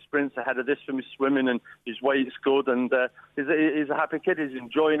for my sprints, ahead of this for my swimming, and his weight's good, and he's a happy kid. He's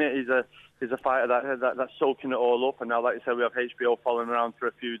enjoying it. He's a fighter that's soaking it all up. And now, like you said, we have HBO following around for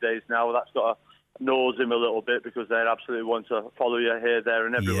a few days now. That's got to knows him a little bit because they absolutely want to follow you here, there,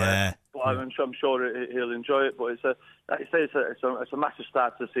 and everywhere. Yeah. But I'm sure he'll enjoy it. But it's like you say, it's a massive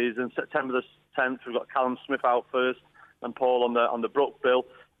start to the season. September the 10th, we've got Callum Smith out first and Paul on the Brook bill.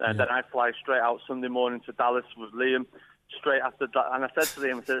 Then I fly straight out Sunday morning to Dallas with Liam. Straight after that, and I said to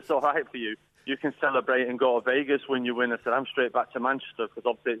Liam, I said, it's all right for you. You can celebrate and go to Vegas when you win. I said, I'm straight back to Manchester because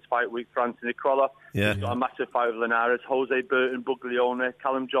obviously it's fight week for Anthony Crolla. Yeah. He's got a massive fight with Linares, Jose Burton, Buglione,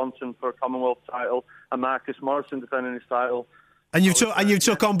 Callum Johnson for a Commonwealth title, and Marcus Morrison defending his title. And you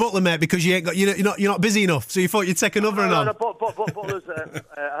took on Butler, mate, because you're not busy enough. So you thought you'd take another one on. No, but Butler's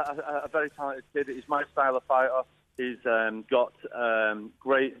a very talented kid. He's my style of fighter. He's got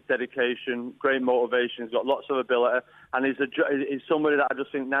great dedication, great motivation. He's got lots of ability, and he's somebody that I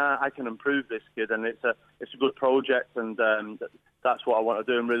just think, I can improve this kid, and it's a good project, and that's what I want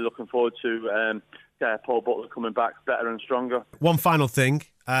to do. I'm really looking forward to Paul Butler coming back better and stronger. One final thing,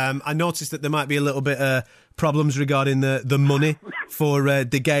 I noticed that there might be a little bit of problems regarding the money for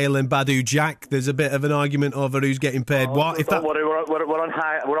De Gale and Badu Jack. There's a bit of an argument over who's getting paid what. Don't worry, we're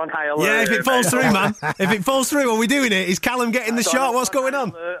on high alert. Yeah, if it falls through, man. If it falls through, are we doing it? Is Callum getting the shot? What's going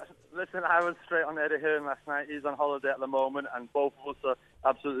on? Listen, I was straight on Eddie Hearn last night. He's on holiday at the moment, and both of us are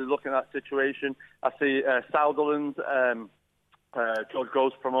absolutely looking at that situation. I see Souderland, George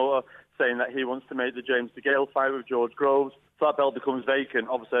Groves' promoter, saying that he wants to make the James De Gale fight with George Groves. So that belt becomes vacant.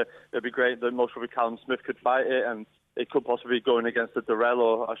 Obviously, it'd be great that most probably Callum Smith could fight it, and it could possibly be going against a Durrell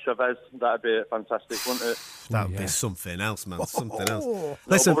or a Chavez. That'd be fantastic, wouldn't it? That'd be something else, man. Something else.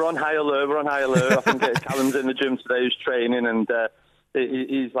 Listen, we're on high alert. I think Callum's in the gym today. He's training, and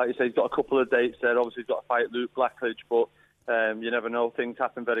he's like you say, he's got a couple of dates there. Obviously, he's got to fight Luke Blackledge, but you never know. Things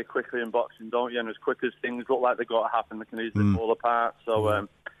happen very quickly in boxing, don't you? And as quick as things look like they've got to happen, they can easily fall apart. So,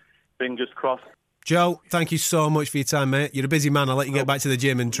 fingers crossed. Joe, thank you so much for your time, mate. You're a busy man. I'll let you get back to the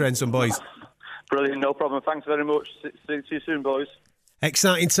gym and train some boys. Brilliant, no problem. Thanks very much. See you soon, boys.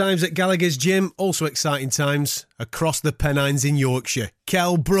 Exciting times at Gallagher's Gym. Also exciting times across the Pennines in Yorkshire.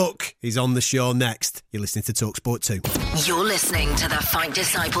 Kell Brook is on the show next. You're listening to Talksport 2. You're listening to the Fight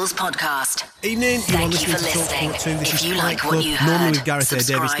Disciples podcast. Evening. Thank you for listening. Talksport 2. This If is you Fight like Club. what you Normally heard, with Gareth A.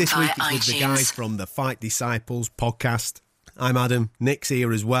 Davis. subscribe This week via it's with the iTunes. guys from the Fight Disciples podcast. I'm Adam. Nick's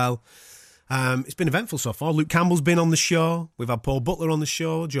here as well. It's been eventful so far. Luke Campbell's been on the show. We've had Paul Butler on the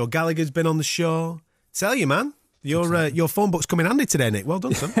show. Joe Gallagher's been on the show. Tell you, man, your phone book's come in handy today, Nick. Well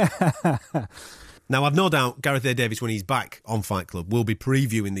done, son. Now, I've no doubt Gareth A. Davis, when he's back on Fight Club, will be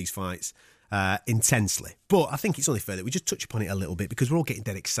previewing these fights intensely. But I think it's only fair that we just touch upon it a little bit because we're all getting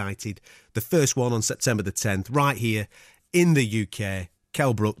dead excited. The first one on September the 10th, right here in the UK.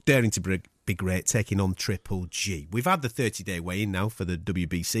 Kell Brook, daring to be great, taking on Triple G. We've had the 30-day weigh-in now for the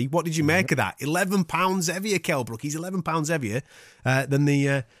WBC. What did you make of that? 11 pounds heavier, Kell Brook. He's 11 pounds heavier than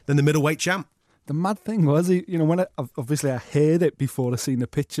the middleweight champ. The mad thing was, when obviously I heard it before I seen the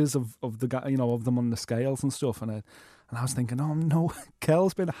pictures of the guy, of them on the scales and stuff, and I was thinking, oh no,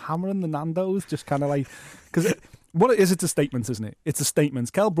 Kell's been hammering the Nando's, just kind of like, because what it is, it's a statement, isn't it? It's a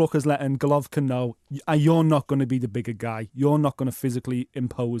statement. Kell Brook is letting Golovkin know, you're not going to be the bigger guy. You're not going to physically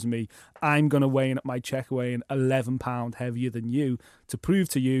impose me. I'm going to weigh in at my check weighing 11 pound heavier than you to prove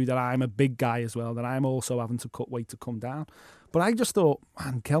to you that I'm a big guy as well, that I'm also having to cut weight to come down. But I just thought,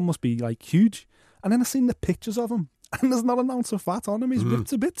 man, Kell must be like huge. And then I seen the pictures of him, and there's not an ounce of fat on him. He's ripped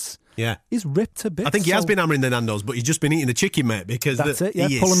to bits. Yeah. He's ripped to bits. I think he has been hammering the Nando's, but he's just been eating the chicken, mate, because that's it, yeah,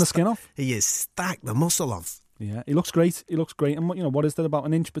 pulling the skin off. He is stacked the muscle off. Yeah, he looks great. And what is there, about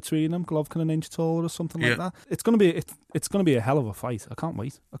an inch between them? Golovkin an inch taller or something like that. It's going to be a hell of a fight. I can't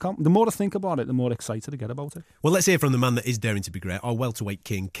wait. The more I think about it, the more excited I get about it. Well, let's hear from the man that is daring to be great, our welterweight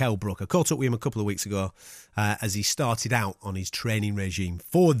king, Kell Brook. I caught up with him a couple of weeks ago as he started out on his training regime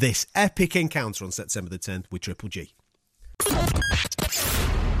for this epic encounter on September the 10th with Triple G.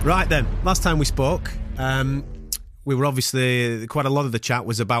 Right then, last time we spoke, we were obviously, quite a lot of the chat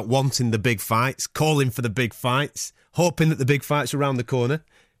was about wanting the big fights, calling for the big fights, hoping that the big fights are around the corner.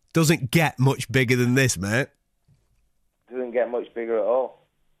 Doesn't get much bigger than this, mate. Doesn't get much bigger at all.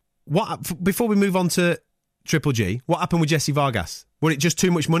 Before we move on to Triple G, what happened with Jesse Vargas? Was it just too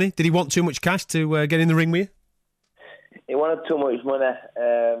much money? Did he want too much cash to get in the ring with you? He wanted too much money.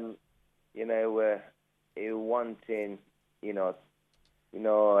 He wanting,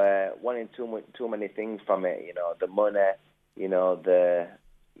 wanting too many things from it. The money, it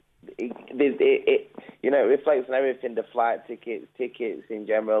reflects on everything. The flight tickets in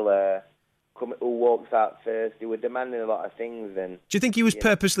general. Who walks out first? They were demanding a lot of things. And do you think he was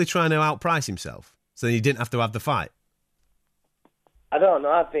purposely trying to outprice himself so he didn't have to have the fight? I don't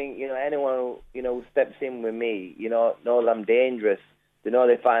know. I think anyone who steps in with me, knows I'm dangerous.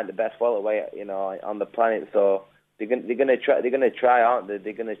 they find the best welterweight, on the planet. So they're gonna try, aren't they?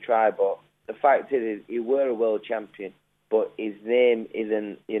 They're gonna try. But the fact is, he were a world champion, but his name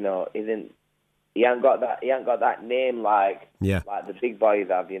isn't. He ain't got that name like the big boys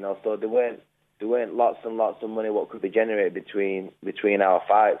have. So there weren't lots and lots of money what could be generated between our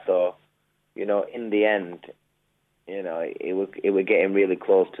fights. So in the end, it was getting really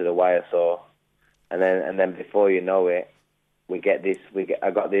close to the wire. So and then before you know it, I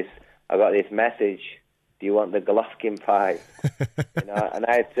got this message. Do you want the Golovkin fight? And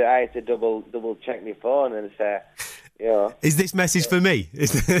I had to double check my phone and say, is this message for me?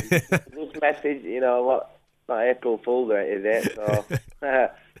 This message, what? Not April Fool's, is it?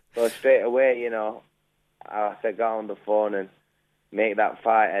 So straight away, I said, go on the phone and make that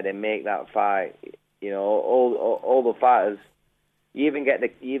fight, Eddie, make that fight. All the fighters. You even get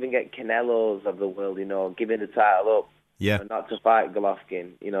Canelos of the world, giving the title up. Yeah. Not to fight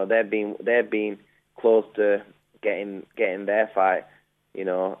Golovkin. They've been close to getting their fight,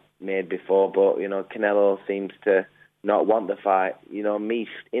 made before, but Canelo seems to not want the fight. Me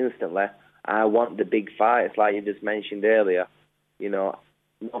instantly, I want the big fight. It's like you just mentioned earlier. No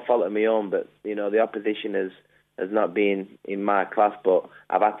fault of my own, but the opposition has not been in my class. But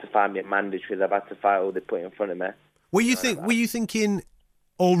I've had to find my mandatories. I've had to fight who they put in front of me. Were you thinking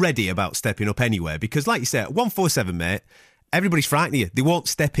already about stepping up anywhere? Because, like you said, 147, mate. Everybody's frightened of you. They won't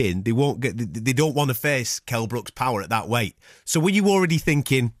step in. They won't get. They don't want to face Kell Brook's power at that weight. So were you already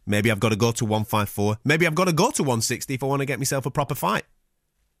thinking, maybe I've got to go to 154? Maybe I've got to go to 160 if I want to get myself a proper fight?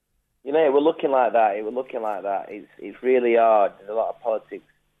 It was looking like that. It's really hard. There's a lot of politics,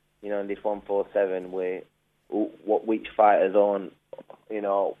 in this 147 where which fighters own,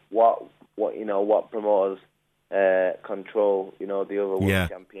 what promoters control, the other world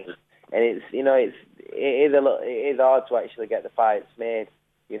champions. And it is hard to actually get the fights made,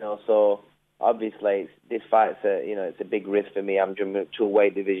 So obviously this fight's it's a big risk for me. I'm jumping up 2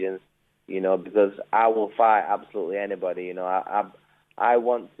 weight divisions, because I will fight absolutely anybody. I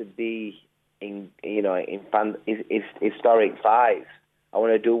want to be in historic fights. I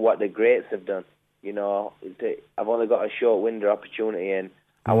want to do what the greats have done. I've only got a short window opportunity, and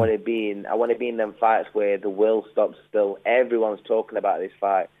I want to be in them fights where the world stops still. Everyone's talking about this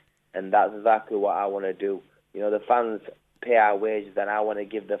fight. And that's exactly what I want to do. The fans pay our wages, and I want to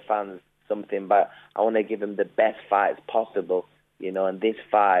give the fans something back. I want to give them the best fights possible. And this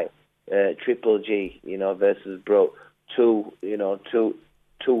fight, Triple G, versus Brook, two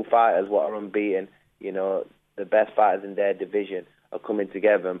fighters what are unbeaten. The best fighters in their division are coming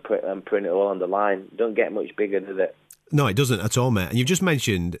together and putting it all on the line. Don't get much bigger, does it? No, it doesn't at all, mate. And you've just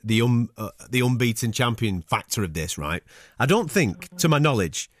mentioned the unbeaten champion factor of this, right? I don't think, to my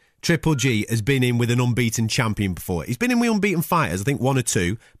knowledge, Triple G has been in with an unbeaten champion before. He's been in with unbeaten fighters, I think 1 or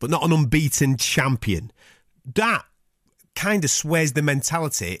 2, but not an unbeaten champion. That kind of sways the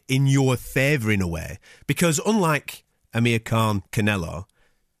mentality in your favour in a way. Because unlike Amir Khan, Canelo,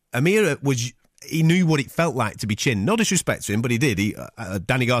 Amir he knew what it felt like to be chinned. No disrespect to him, but he did.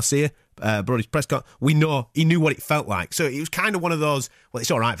 Danny Garcia, Boris Prescott, we know he knew what it felt like. So it was kind of one of those, well, it's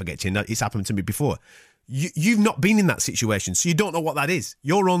all right if I get chinned. It's happened to me before. You've not been in that situation, so you don't know what that is.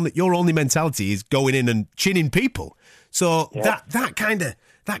 Your only mentality is going in and chinning people. So that kind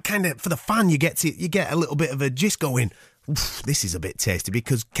of for the fan, you get a little bit of a gist going. This is a bit tasty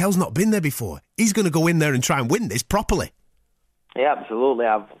because Kell's not been there before. He's going to go in there and try and win this properly. Yeah, absolutely.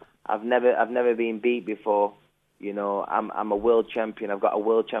 I've never been beat before. I'm a world champion. I've got a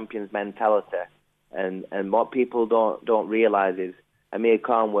world champion's mentality, and what people don't realise is Amir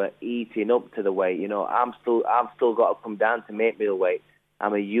Khan were eating up to the weight. I've still got to come down to make middleweight.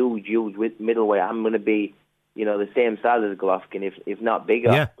 I'm a huge middleweight. I'm going to be, the same size as Golovkin, if not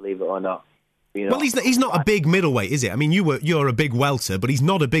bigger, believe it or not. Well, he's not a big middleweight, is it? I mean, you're a big welter, but he's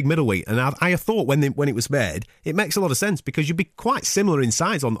not a big middleweight. And I thought when it was made, it makes a lot of sense because you'd be quite similar in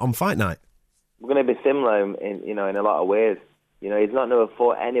size on fight night. We're going to be similar in a lot of ways. He's not never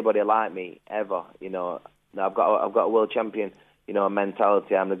fought anybody like me ever. I've got a world champion.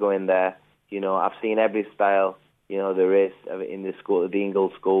 Mentality. I'm going to go in there. I've seen every style, there is in the school, the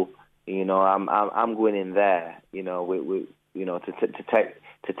Ingle school. I'm going in there, to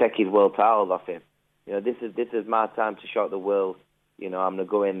take his world titles off him. This is my time to shock the world. I'm going to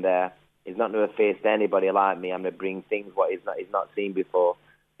go in there. He's not going to face anybody like me. I'm going to bring things what he's not seen before.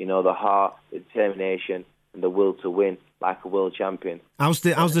 The heart, the determination, and the will to win like a world champion. How's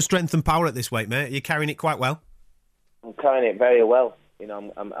the strength and power at this weight, mate? Are you carrying it quite well? I'm carrying it very well.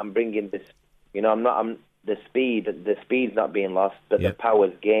 I'm bringing this. I'm the speed's not being lost, but the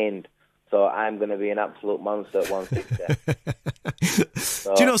power's gained. So I'm going to be an absolute monster at 160.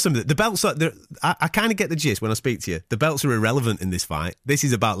 So, do you know something? The belts are... I kind of get the gist when I speak to you. The belts are irrelevant in this fight. This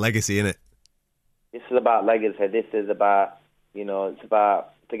is about legacy, isn't it? This is about legacy. This is about, it's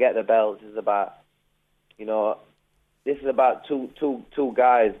about... To get the belts, this is about, this is about two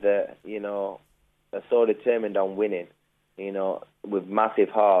guys that, are so determined on winning, with massive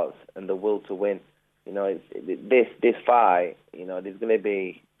hearts and the will to win. This fight, there's going to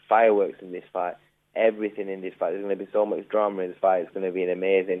be fireworks in this fight, everything in this fight. There's going to be so much drama in this fight. It's going to be an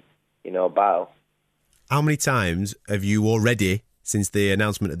amazing, battle. How many times have you already, since the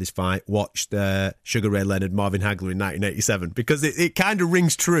announcement of this fight, watched Sugar Ray Leonard, Marvin Hagler in 1987? Because it kind of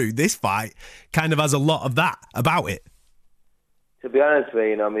rings true. This fight kind of has a lot of that about it. To be honest with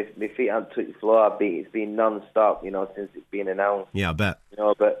you, my feet haven't touched the floor. It's been non-stop, since it's been announced. Yeah, I bet.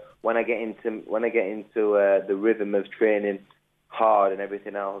 But when I get into the rhythm of training hard and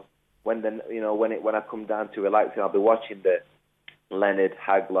everything else, when I come down to relaxing, I'll be watching the Leonard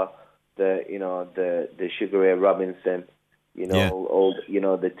Hagler, the Sugar Ray Robinson,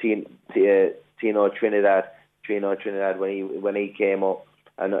 the Tino Trinidad when he came up,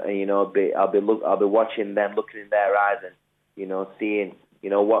 and I'll be watching them, looking in their eyes, and seeing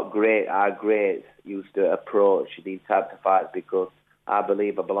what our greats used to approach these types of fights, because I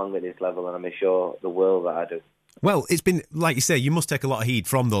believe I belong at this level, and I'm sure the world that I do. Well, it's been, like you say, you must take a lot of heed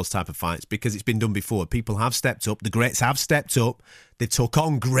from those type of fights because it's been done before. People have stepped up. The greats have stepped up. They took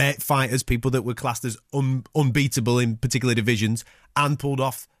on great fighters, people that were classed as unbeatable in particular divisions, and pulled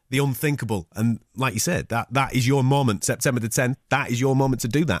off the unthinkable. And like you said, that is your moment. September the 10th, that is your moment to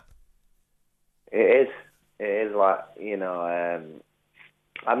do that. It is like,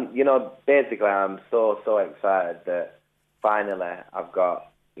 basically I'm so excited that finally I've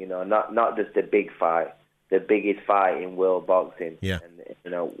got, not just a big fight, the biggest fight in world boxing. Yeah.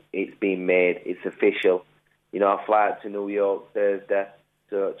 And, it's been made. It's official. I fly out to New York Thursday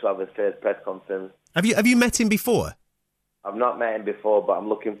to have his first press conference. Have you met him before? I've not met him before, but I'm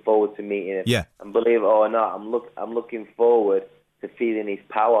looking forward to meeting him. Yeah. And believe it or not, I'm looking forward to feeling his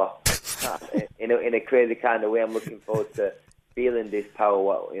power. in a crazy kind of way. I'm looking forward to feeling this power.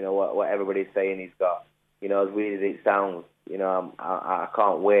 What everybody's saying he's got. As weird as it sounds. I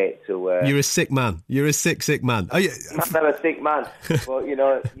can't wait to... You're a sick man. You're a sick man. I'm not a sick man, but,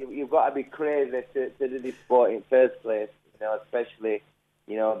 you've got to be crazy to do this sport in first place, especially,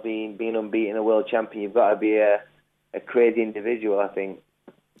 being unbeaten, a world champion. You've got to be a crazy individual, I think.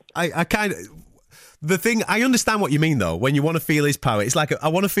 I kind of... The thing, I understand what you mean, though, when you want to feel his power. It's like, I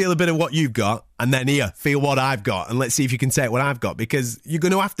want to feel a bit of what you've got, and then here, feel what I've got, and let's see if you can take what I've got, because you're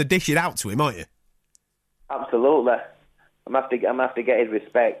going to have to dish it out to him, aren't you? Absolutely. I'm have to get his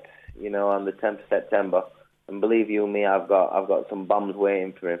respect, on the 10th of September. And believe you me, I've got some bombs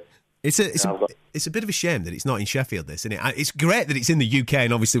waiting for him. It's a bit of a shame that it's not in Sheffield, this, isn't it? It's great that it's in the UK,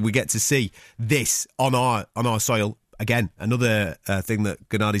 and obviously we get to see this on our soil. Again, another thing that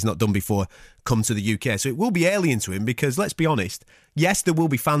Gennadi's not done before, come to the UK. So it will be alien to him because, let's be honest, yes, there will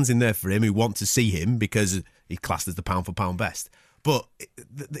be fans in there for him who want to see him because he's classed as the pound-for-pound best. But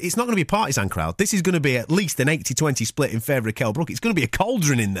it's not going to be a partisan crowd. This is going to be at least an 80-20 split in favour of Kell Brook. It's going to be a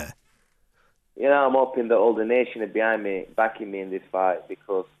cauldron in there. I'm hoping the older nation are behind me, backing me in this fight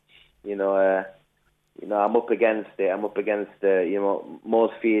because, I'm up against it. I'm up against the,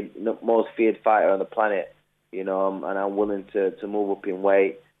 most feared fighter on the planet, and I'm willing to move up in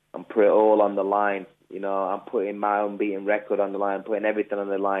weight and put it all on the line. I'm putting my unbeaten record on the line, putting everything on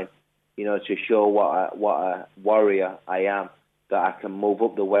the line, to show what a warrior I am. That I can move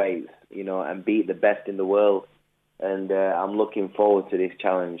up the weights, and beat the best in the world. And I'm looking forward to this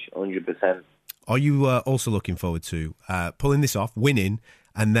challenge, 100%. Are you also looking forward to pulling this off, winning,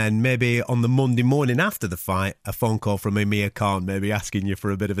 and then maybe on the Monday morning after the fight, a phone call from Amir Khan, maybe asking you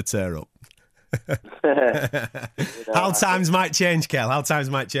for a bit of a tear-up? How times might change, Kell. How times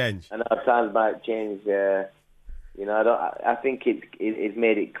might change. I know times might change. I think it's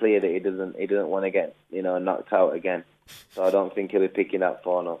made it clear that he doesn't want to get knocked out again. So I don't think he'll be picking that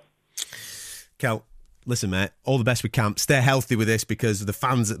phone up. Kell, listen, mate, all the best with camp. Stay healthy with this because the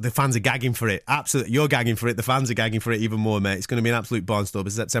fans are gagging for it. Absolutely, you're gagging for it. The fans are gagging for it even more, mate. It's going to be an absolute barnstormer.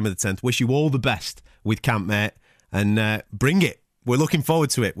 It's September the 10th. Wish you all the best with camp, mate, and bring it. We're looking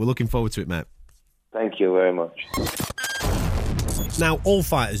forward to it. We're looking forward to it, mate. Thank you very much. Now, all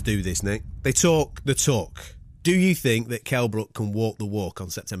fighters do this, Nick. They talk the talk. Do you think that Kell Brook can walk the walk on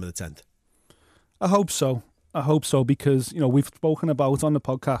September the 10th? I hope so. Because, we've spoken about on the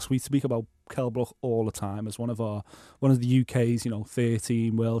podcast, we speak about Kell Brook all the time as one of the UK's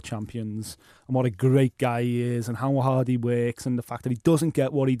 13 world champions, and what a great guy he is, and how hard he works, and the fact that he doesn't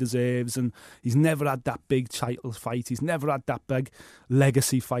get what he deserves, and he's never had that big title fight, he's never had that big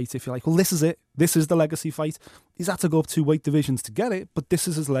legacy fight, if you like. Well, this is it. This is the legacy fight. He's had to go up 2 weight divisions to get it, but this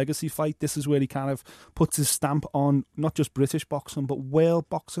is his legacy fight. This is where he kind of puts his stamp on not just British boxing but world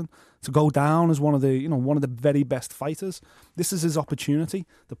boxing, to go down as one of the very best fighters. This is his opportunity.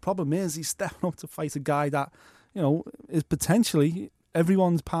 The problem is he's stepping up to fight a guy that is potentially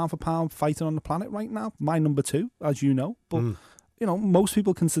everyone's pound for pound fighter on the planet right now. My number 2, as you know, but. Most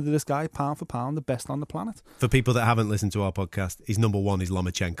people consider this guy, pound for pound, the best on the planet. For people that haven't listened to our podcast, his number 1 is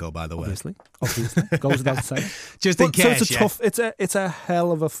Lomachenko, by the way. Obviously. Goes without saying. Just in case, so it's a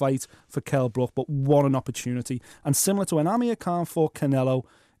hell of a fight for Kell Brook, but what an opportunity. And similar to when Amir Khan fought Canelo,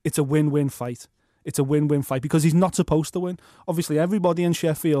 it's a win-win fight. It's a win-win fight because he's not supposed to win. Obviously, everybody in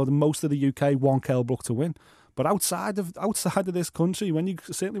Sheffield and most of the UK want Kell Brook to win. But outside of this country, when you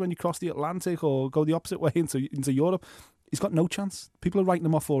cross the Atlantic or go the opposite way into Europe, he's got no chance. People are writing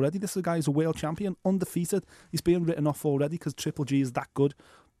him off already. This is a guy who's a world champion, undefeated. He's being written off already because Triple G is that good.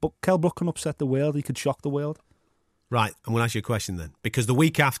 But Kell Brook can upset the world. He could shock the world. Right, I'm going to ask you a question then. Because the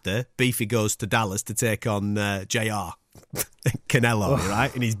week after, Beefy goes to Dallas to take on JR Canelo,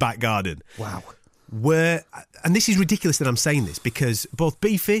 right, in his back garden. Wow. And this is ridiculous that I'm saying this, because both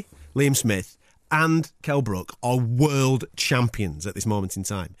Beefy, Liam Smith, and Kell Brook are world champions at this moment in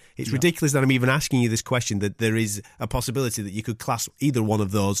time. It's ridiculous that I'm even asking you this question, that there is a possibility that you could class either one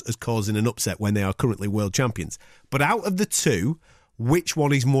of those as causing an upset when they are currently world champions. But out of the two, which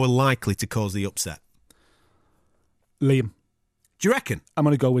one is more likely to cause the upset? Liam. Do you reckon? I'm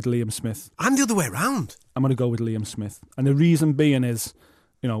going to go with Liam Smith. I'm the other way around. I'm going to go with Liam Smith. And the reason being is,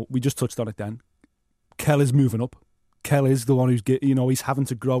 we just touched on it then. Kell is moving up. Kell is the one who's he's having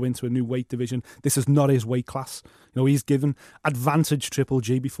to grow into a new weight division. This is not his weight class. He's given advantage Triple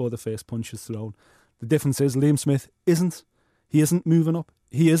G before the first punch is thrown. The difference is Liam Smith isn't. He isn't moving up.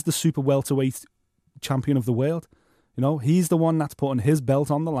 He is the super welterweight champion of the world. He's the one that's putting his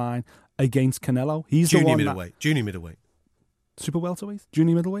belt on the line against Canelo. He's junior the one junior middleweight. Super welterweight?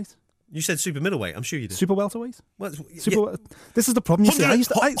 Junior middleweight? You said super middleweight. I'm sure you did. Super welterweight? Well, This is the problem. You see,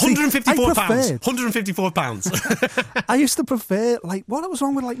 154 pounds. 154 pounds. I used to prefer, what was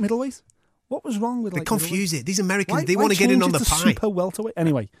wrong with, middleweight? What was wrong with, They confuse it. These Americans, they want to get in on the pie. Super welterweight?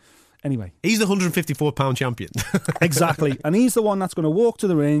 Anyway. He's the 154-pound champion. Exactly. And he's the one that's going to walk to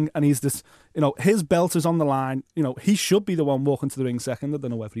the ring, and he's this, his belt is on the line. He should be the one walking to the ring second. I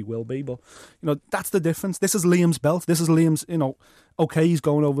don't know whether he will be, but, that's the difference. This is Liam's belt. This is Liam's, okay, he's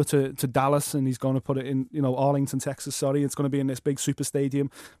going over to Dallas and he's going to put it in, Arlington, Texas, sorry. It's going to be in this big super stadium,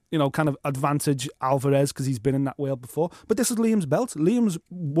 kind of advantage Alvarez because he's been in that world before. But this is Liam's belt. Liam's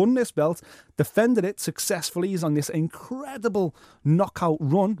won this belt, defended it successfully. He's on this incredible knockout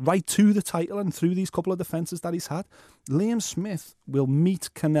run right to the title and through these couple of defences that he's had. Liam Smith will meet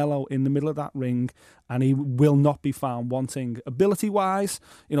Canelo in the middle of that ring, and he will not be found wanting ability-wise.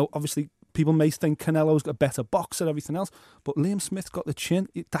 Obviously, people may think Canelo's a better boxer and everything else, but Liam Smith's got the chin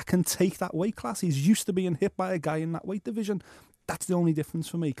that can take that weight class. He's used to being hit by a guy in that weight division. That's the only difference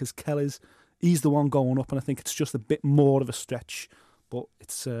for me, because he's the one going up, and I think it's just a bit more of a stretch. But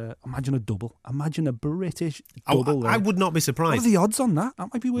it's imagine a double. Imagine a British double. I would not be surprised. What are the odds on that?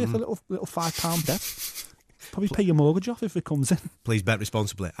 That might be worth a little £5 bet. Probably pay your mortgage off if it comes in. Please bet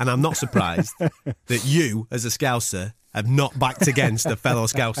responsibly. And I'm not surprised that you, as a Scouser, have not backed against a fellow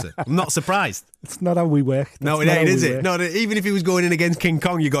Scouser. I'm not surprised. It's not how we work. No, it ain't, is it? No, even if he was going in against King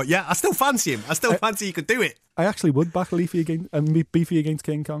Kong, you got, I still fancy him. I still fancy he could do it. I actually would back Beefy against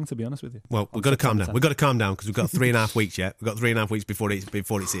King Kong, to be honest with you. Well, we've got to calm down. We've got to calm down because we've got 3.5 weeks yet. We've got 3.5 weeks before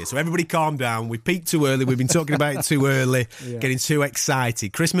it's here. So everybody calm down. We peaked too early. We've been talking about it too early, getting too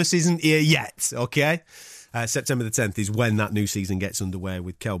excited. Christmas isn't here yet, okay? September the 10th is when that new season gets underway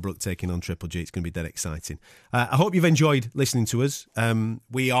with Kell Brook taking on Triple G. It's going to be dead exciting. I hope you've enjoyed listening to us.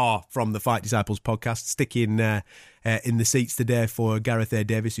 We are, from the Fight Disciples podcast, sticking in the seats today for Gareth A.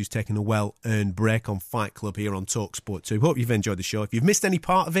 Davis, who's taking a well-earned break on Fight Club here on Talksport 2. Hope you've enjoyed the show. If you've missed any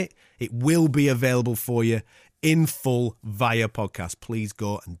part of it, it will be available for you in full via podcast. Please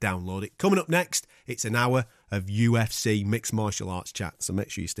go and download it. Coming up next, it's an hour of UFC mixed martial arts chat, so make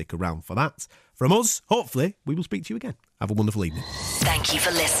sure you stick around for that. From us, hopefully, we will speak to you again. Have a wonderful evening. Thank you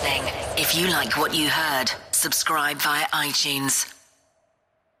for listening. If you like what you heard, subscribe via iTunes.